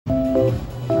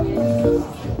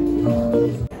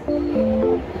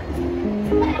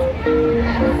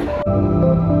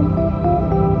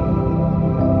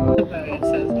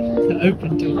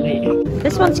open till later.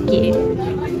 This one's cute.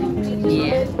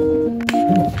 Yeah.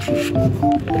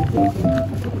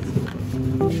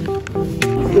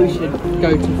 We should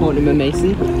go to Fortnum and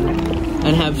Mason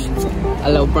and have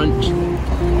a little brunch.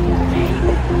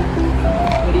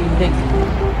 What do you think?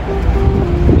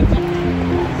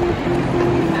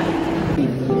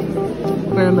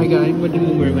 Where am I going? What do you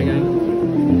mean, where am I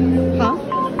going? Huh?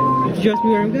 Did you ask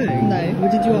me where I'm going? No.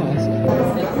 What did you ask?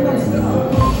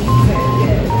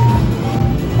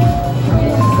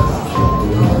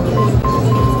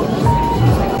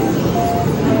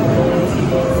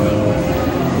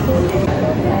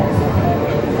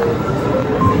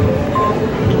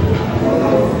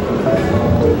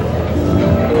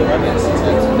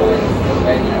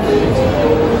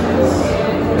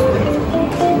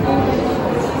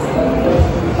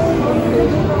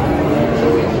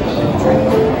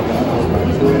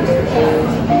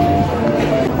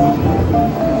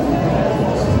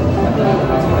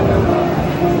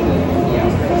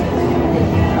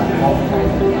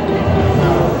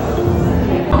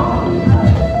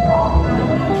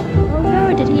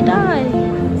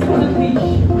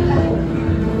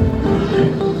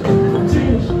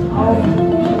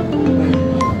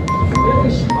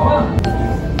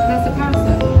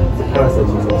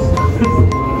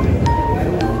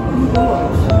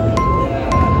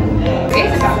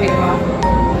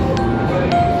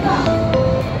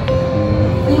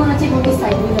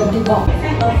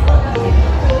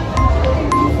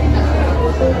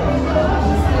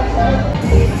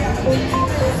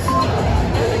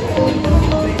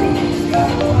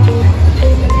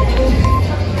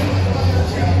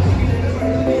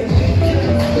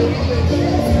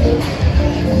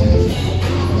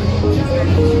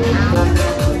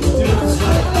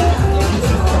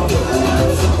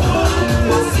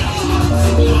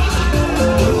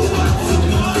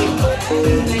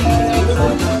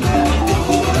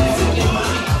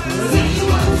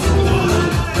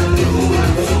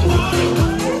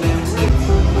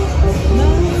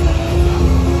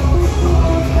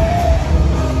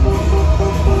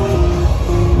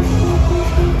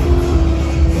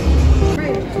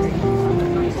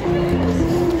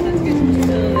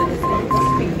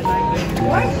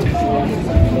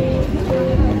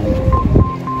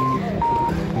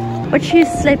 Would you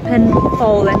slip and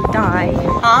fall and die?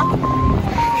 Huh?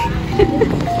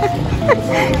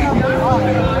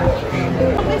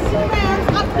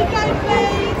 Up we go,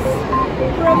 please.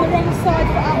 We're on the wrong side,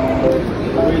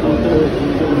 but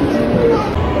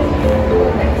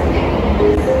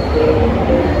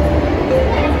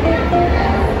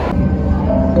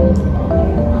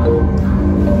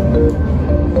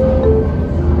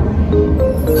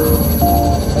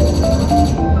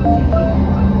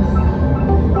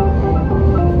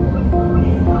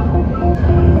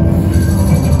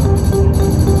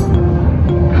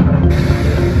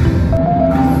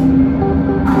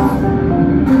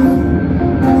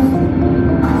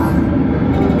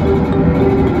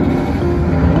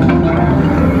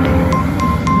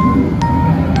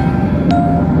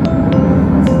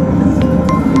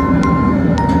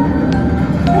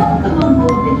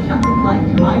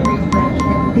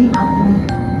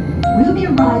We'll be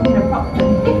arriving in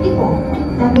approximately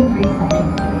 54.73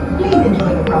 seconds. Please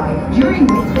enjoy the ride, during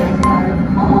which there is no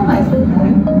almost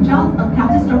no chance of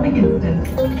catastrophic incident.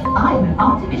 I'm an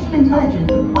artificial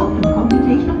intelligence with quantum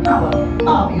computational power,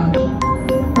 far beyond you.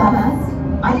 First,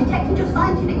 I detected your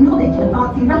scientific knowledge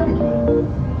advancing rapidly,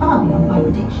 far beyond my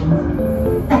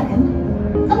predictions. Second,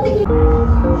 something you...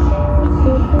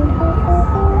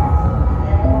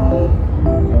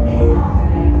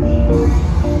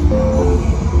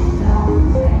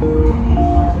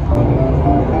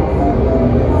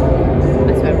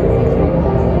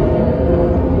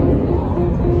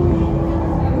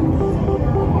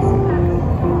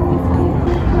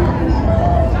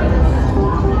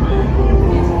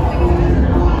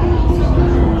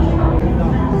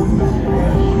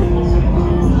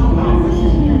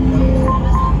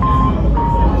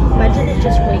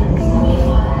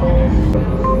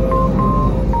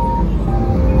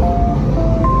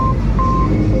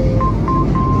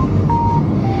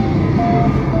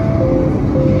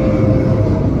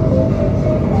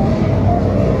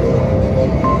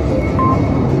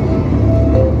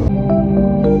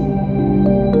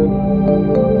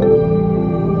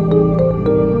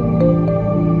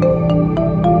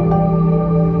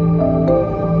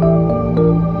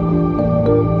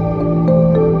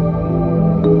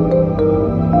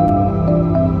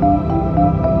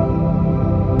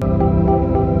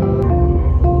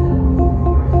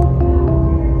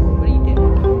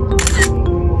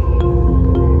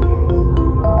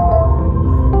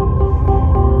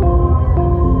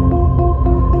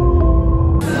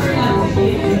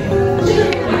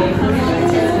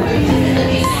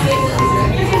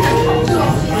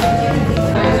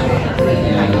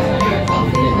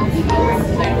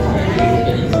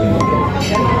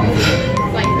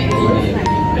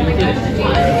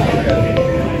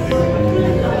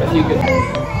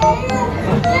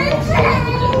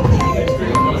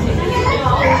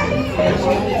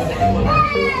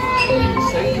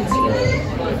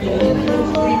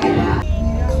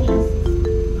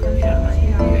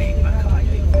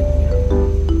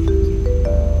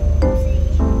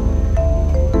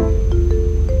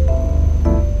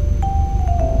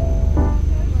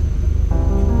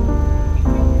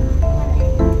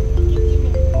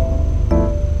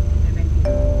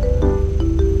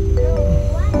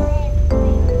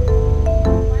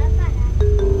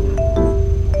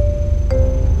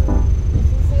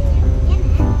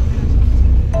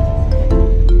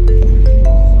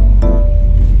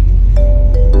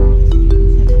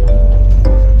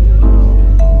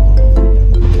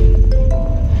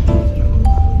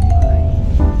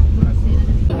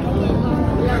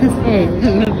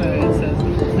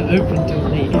 Open till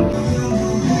late.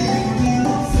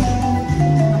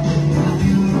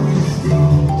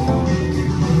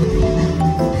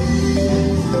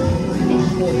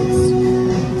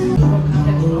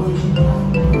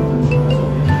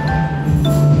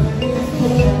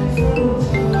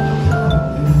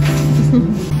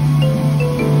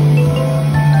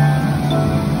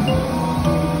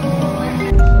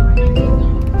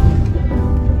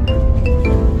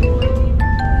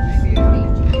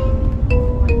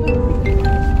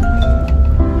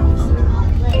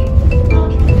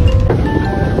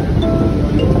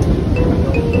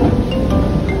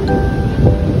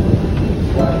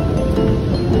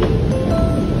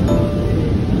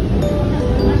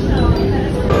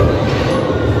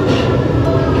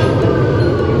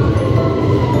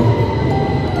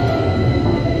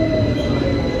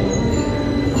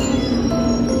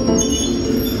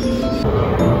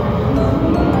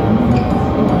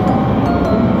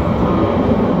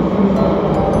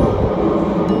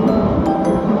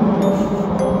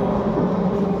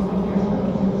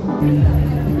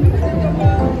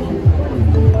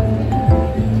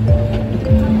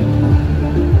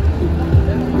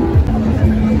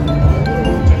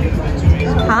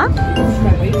 Huh?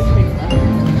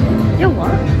 Your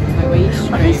what? My waist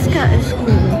Oh, this skirt is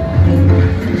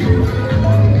cool.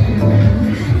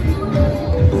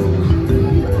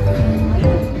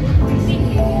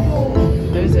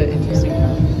 Those are interesting.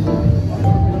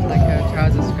 Like a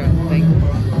trouser skirt thing.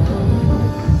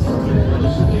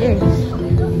 Yes.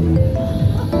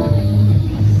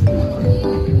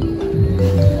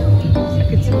 I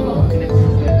could see what in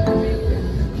it.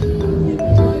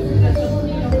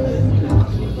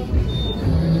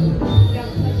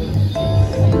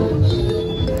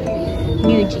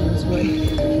 New jeans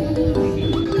would.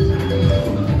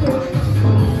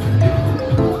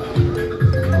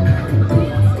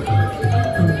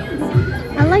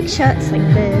 I like shirts like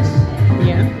this.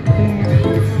 Yeah.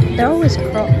 Yeah. They're always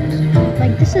cropped.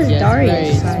 Like this is Yeah, it's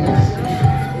Darius very size.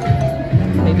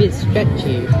 Maybe it's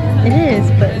stretchy. It is,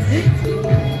 but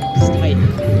It's tight.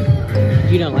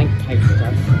 You don't like tight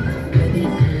stuff.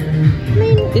 I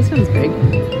mean, This one's big.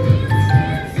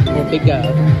 Or bigger.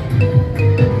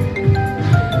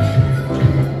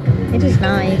 it is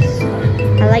nice.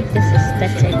 I like this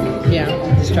aesthetic. Yeah,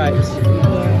 the stripes.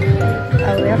 Yeah.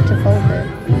 Oh, we have to fold it.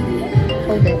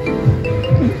 Fold it.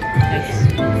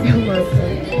 Nice. You're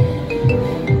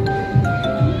welcome.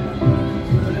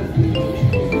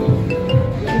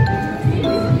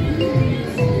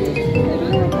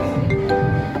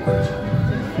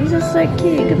 These are so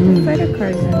cute. You can put photo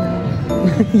cards in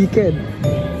them. You could.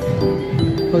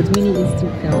 Oh, it's mini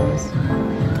instant films.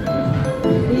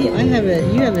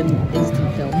 You have an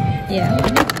instant film. Yeah.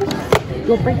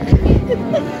 You're breaking.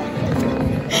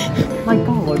 My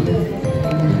God.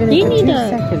 You need a-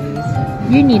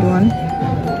 seconds. You need one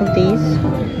of these.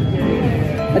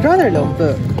 I'd rather a little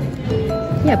book.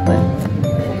 Yeah, but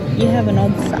you have an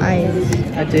odd size.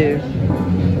 I do.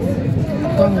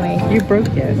 Wrong way. You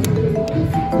broke it.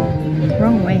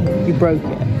 Wrong way. You broke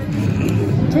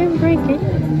it. Don't break it.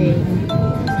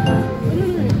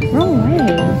 Wrong way.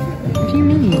 What do you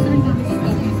mean?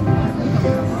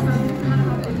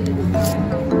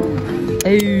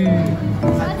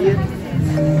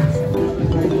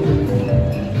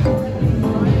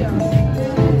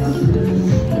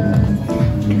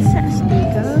 Cassette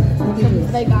speaker.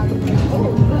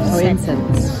 Oh,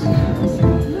 incense.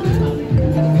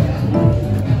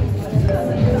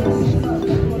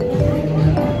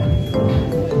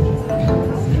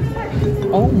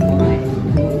 Oh my.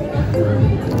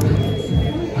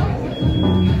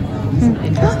 It's an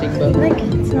interesting book. Like,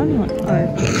 it's another one.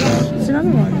 Oh, it's another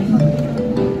one.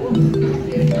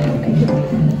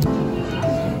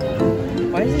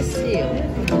 Why is this sealed?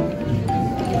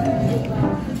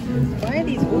 Why are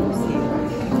these all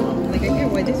sealed? Like, I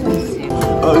get why this one's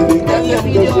sealed. Look,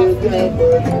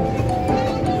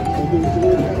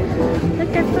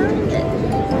 I found it.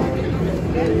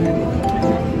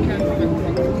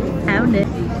 Found it.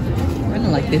 I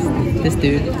don't like this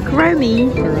dude. Chromie.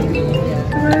 Chromie.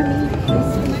 Chromie.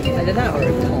 Either that or a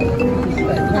Kpop.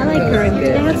 I like Chromie.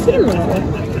 They have Cityvlog.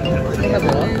 They have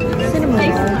what?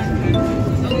 Cityvlog.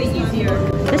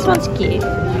 This one's cute.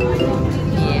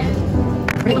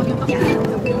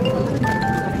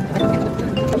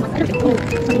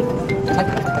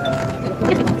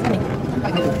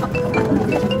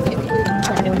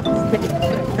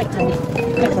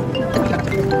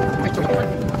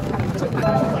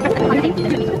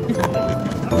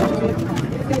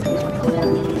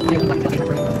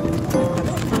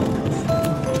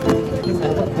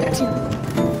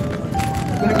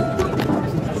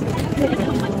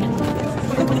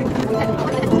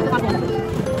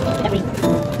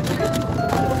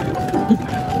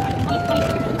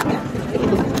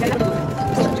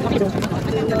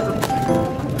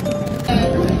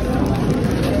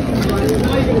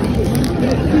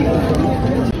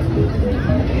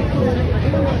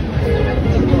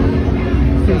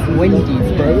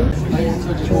 Wendy's, bro.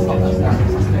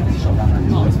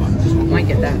 Might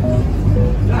get that.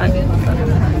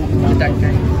 The duck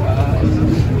drink.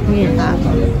 Yeah.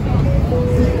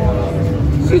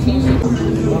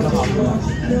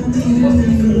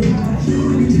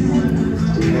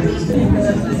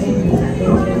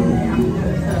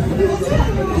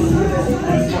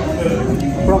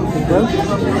 Broccoli, bro.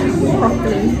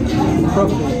 Broccoli.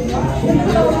 Broccoli.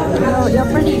 Oh, you're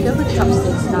pretty good with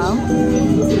chopsticks now.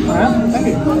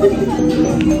 Okay.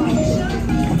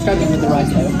 I'm struggling with the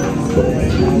rice though.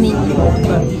 Me.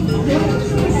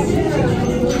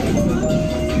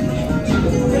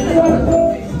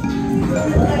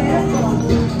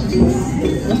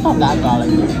 It's not that garlic.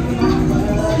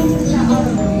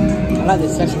 I like the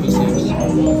sesame seeds.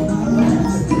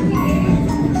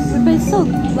 But it's still,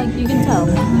 like, you can tell.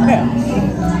 Yeah.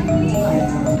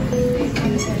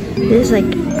 This is like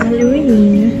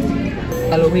Halloween.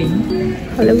 Halloween.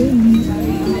 Halloween.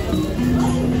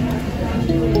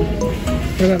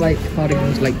 What about like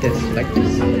cardigans like this?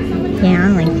 Yeah, I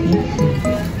like it.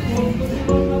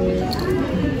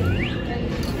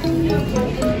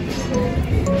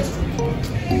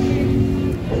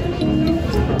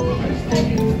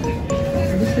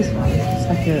 This is nice. It's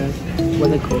like a, what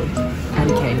are they called?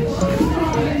 Pancake.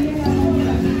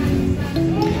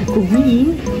 Green.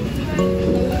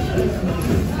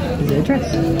 Is it a dress?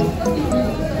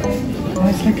 Oh,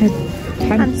 it's like a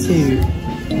pantsuit.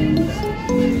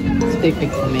 It's too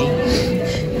big for me.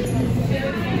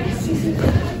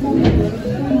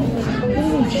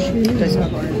 Oh, shoot. That's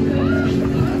not right.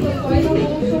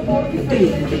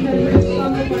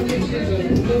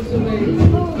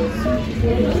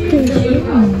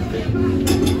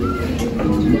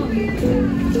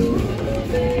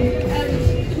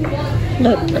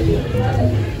 Look.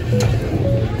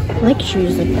 I like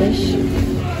shoes like this.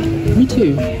 Me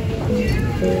too.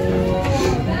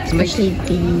 Especially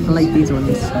these. I like these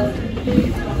ones.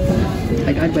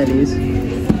 Like I'd wear these.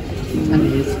 And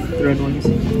these, the red ones.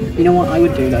 You know what I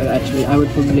would do though, actually? I would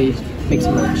probably mix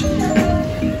and match.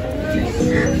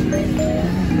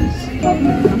 How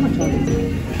much are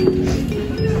these?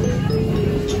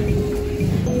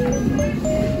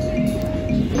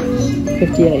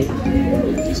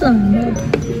 $58. It's not bad.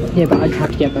 Yeah, but I'd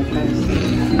have to get both pairs.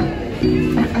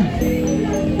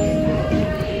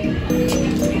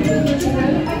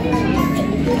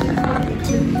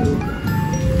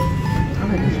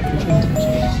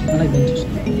 I like vintage.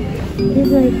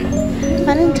 It's like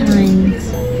Valentine's.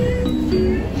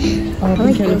 Oh, I like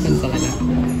pink elephants this. are like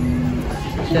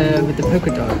that. With the polka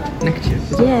dot neckerchief.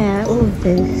 Yeah, all of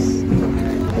this.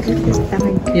 Look at this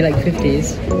bag. You like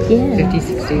 50s? Yeah. 50s,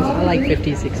 60s? I like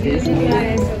 50s, 60s.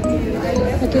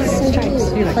 Like it's so Stripes,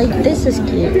 you cute. like Like that. this is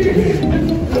cute.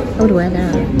 I would wear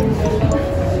that.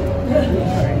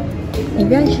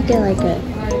 Maybe I should get like a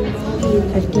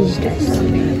 50s dress.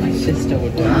 My sister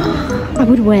would wear. I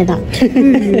would wear that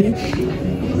too.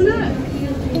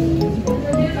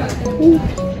 Ooh.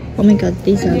 Oh my god,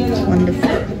 these are wonderful.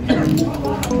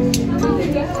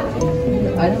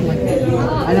 I don't like it.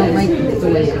 I don't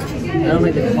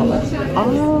like the colour.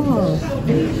 Oh,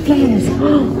 flares.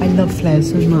 I love flares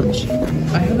so much.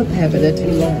 I have a pair, but they're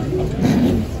too long.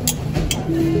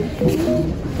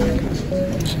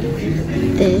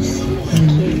 This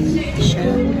cute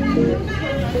shirt.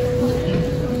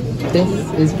 This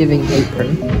is giving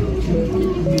apron.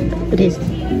 It is.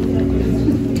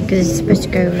 Because it's supposed to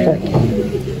go over.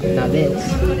 Now this.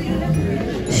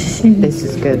 This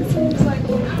is good.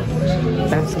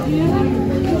 That's it.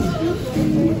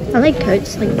 I like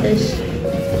coats like this.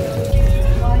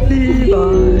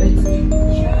 Levi's.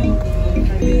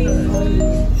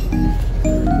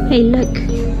 Hey, look.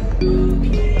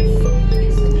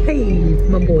 Hey,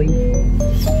 my boy.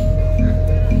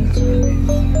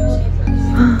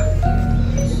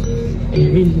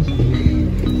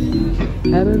 I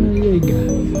don't know where you go.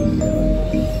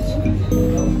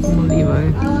 Levi.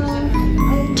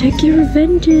 Check your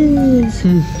Avengers.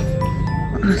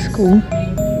 That's cool.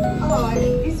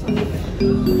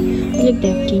 Look, they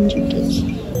have jean jackets.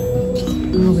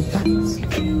 Oh, with bats.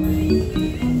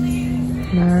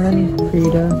 Marilyn,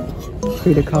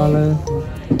 Frida Kahlo,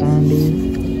 Andy,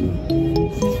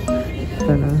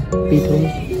 don't know,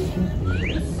 Beatles.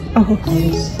 Oh,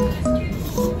 yes.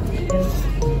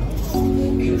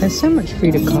 There's so much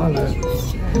Frida Kahlo.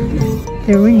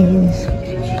 There really is.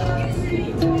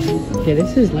 Yeah,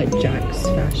 this is like Jack's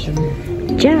fashion.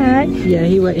 Jack? Yeah,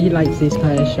 he likes these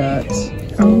kind of shirts.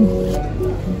 Oh.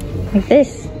 Like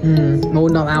this? Well,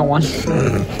 not that one.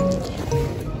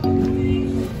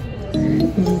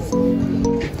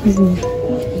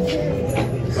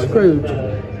 Screwed.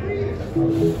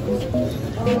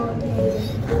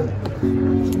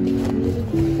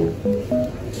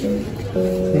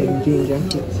 Jean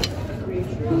jackets.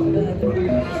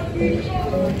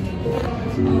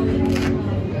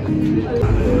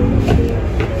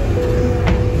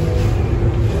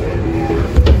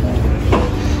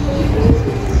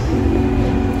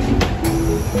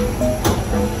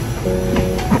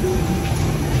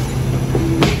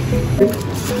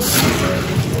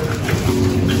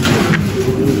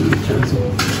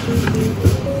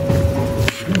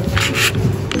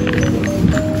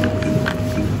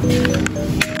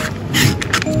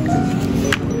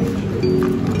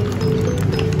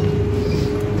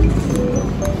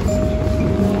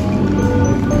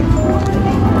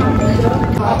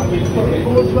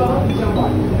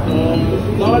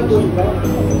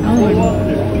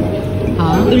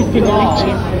 Huh? It's the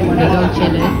dolce. The dolce.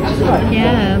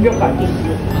 Yeah.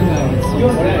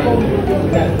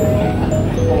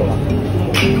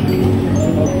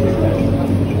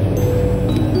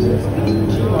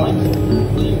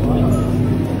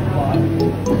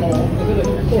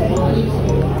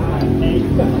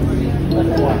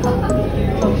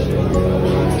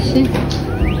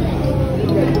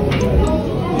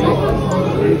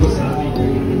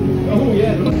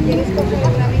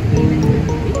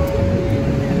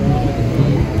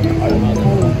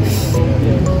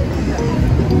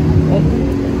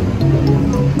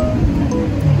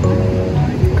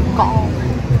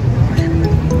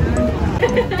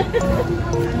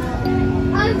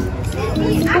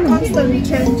 I'm constantly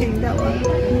changing that one.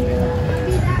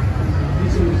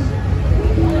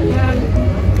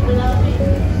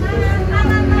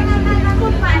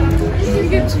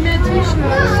 Gibt's mehr T-Shirts?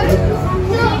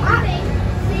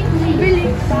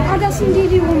 Billig. Ah, das sind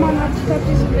die wo man hat. Ich glaube,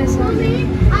 die sind besser.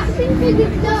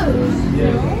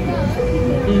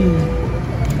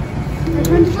 Da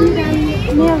könnte ich mir dann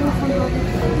mehrere von haben.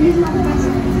 Die sind auch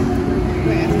besser.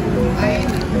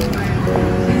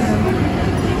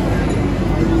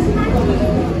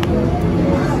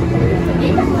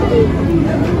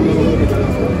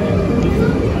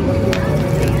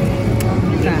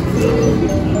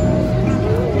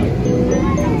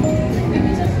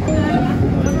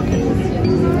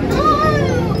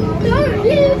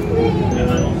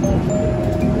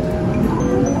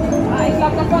 Ich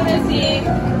glaube, da vorne ist sie.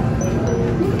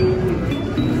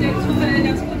 Sehr zufällig,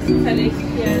 ganz gut zufällig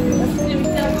hier. Das ist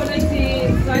nämlich da, wo ich sie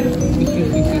seit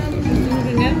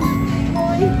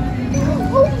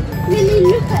Oh, Lily,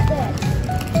 look at this.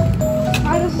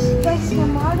 Ah, das ist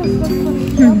normal, das wird von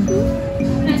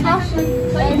den Taschen.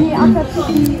 Die andere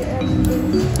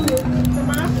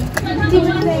die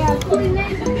Player.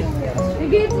 Wie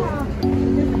geht's da?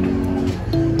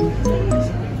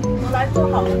 Bleib zu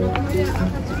Hause.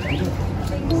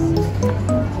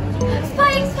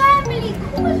 Spike's family,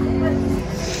 cool.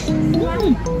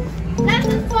 That's a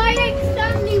Spike's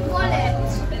family wallet.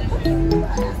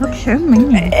 Looks so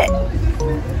many.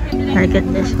 I get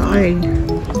this hard.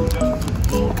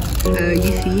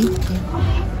 Yuffie.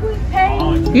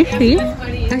 Yuffie?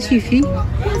 That's Yuffie.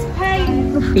 Who's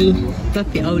paying? Luffy.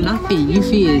 Luffy. Oh, Luffy.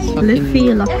 Yuffie is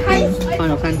fucking Luffy.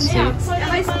 Final Fantasy.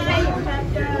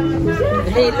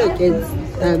 Hey, look, it's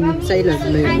Sailor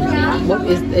Moon. What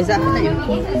is that her name?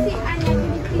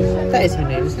 That is her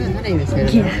name, isn't it? Her name is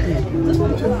Sailor Moon.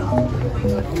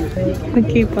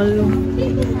 Okay, Paolo.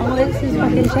 Oh, this is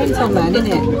fucking Chainsaw Man,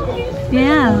 isn't it?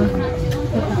 Yeah.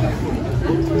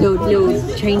 Little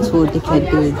chainsaw dickhead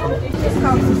dude.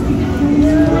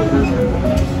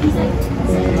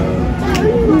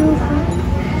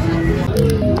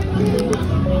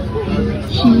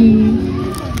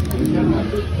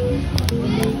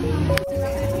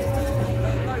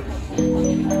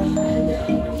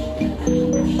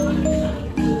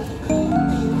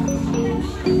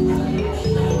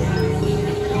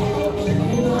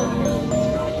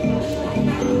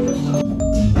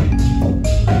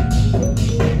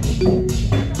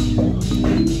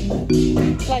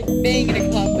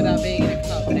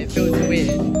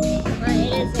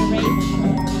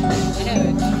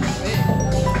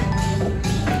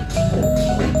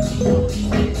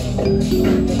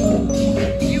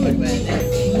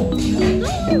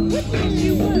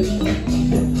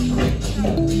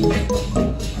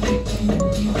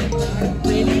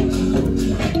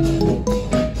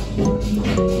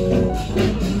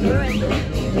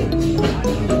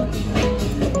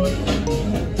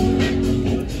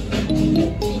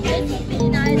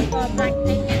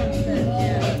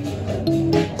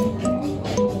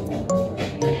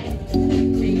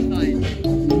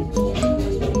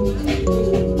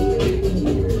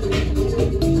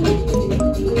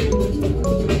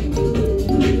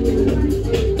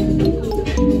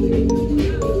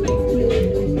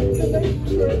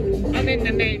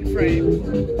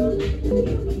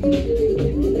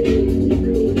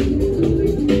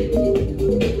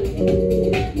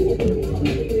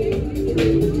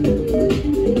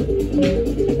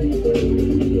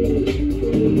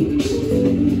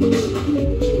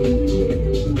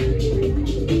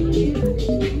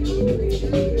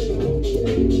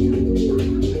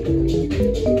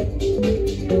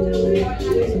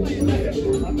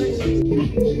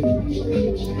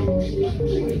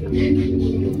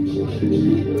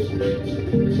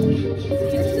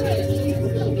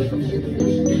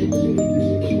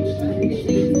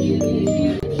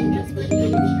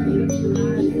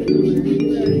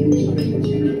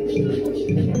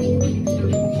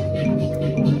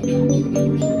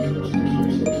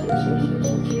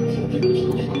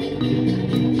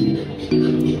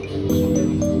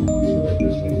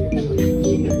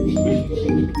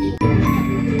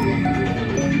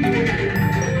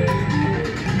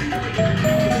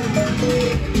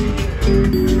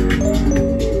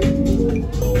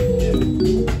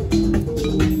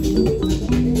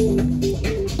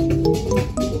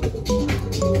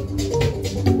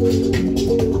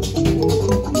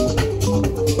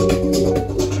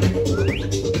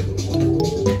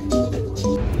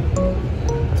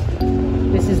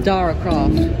 Dara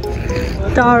Craft.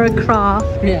 Dara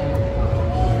Craft. Yeah.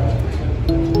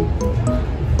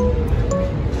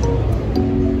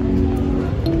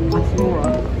 That's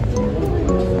Laura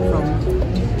from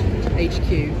HQ.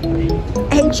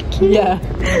 HQ? Yeah.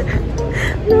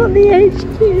 Not the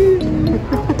HQ.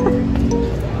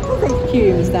 HQ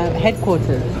is the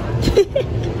headquarters.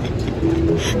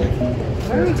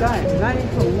 Where are we going? We're going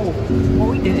for a walk. What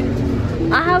are we doing?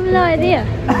 I have no idea.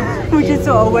 We just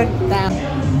sort of went down.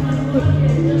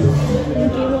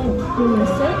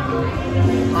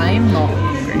 I'm not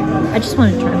hungry. I just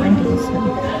want to try Wendy's.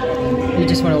 You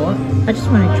just want to what? I just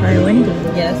want to try Wendy's.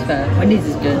 Yeah, that's fair. Wendy's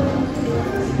is good.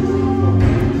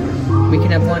 We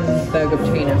can have one burger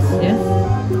between us, yeah?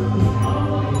 Do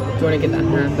you want to get that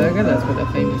hamburger? That's what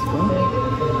they're famous for.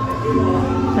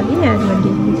 Have you had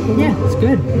Wendy's before? Yeah, it's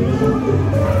good.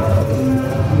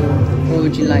 What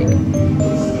would you like?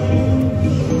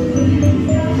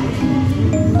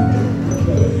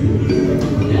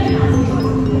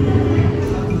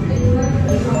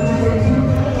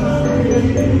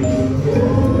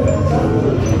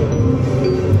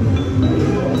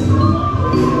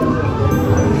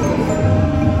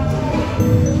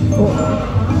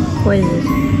 What is this? Do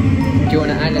you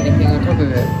want to add anything on top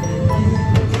of it?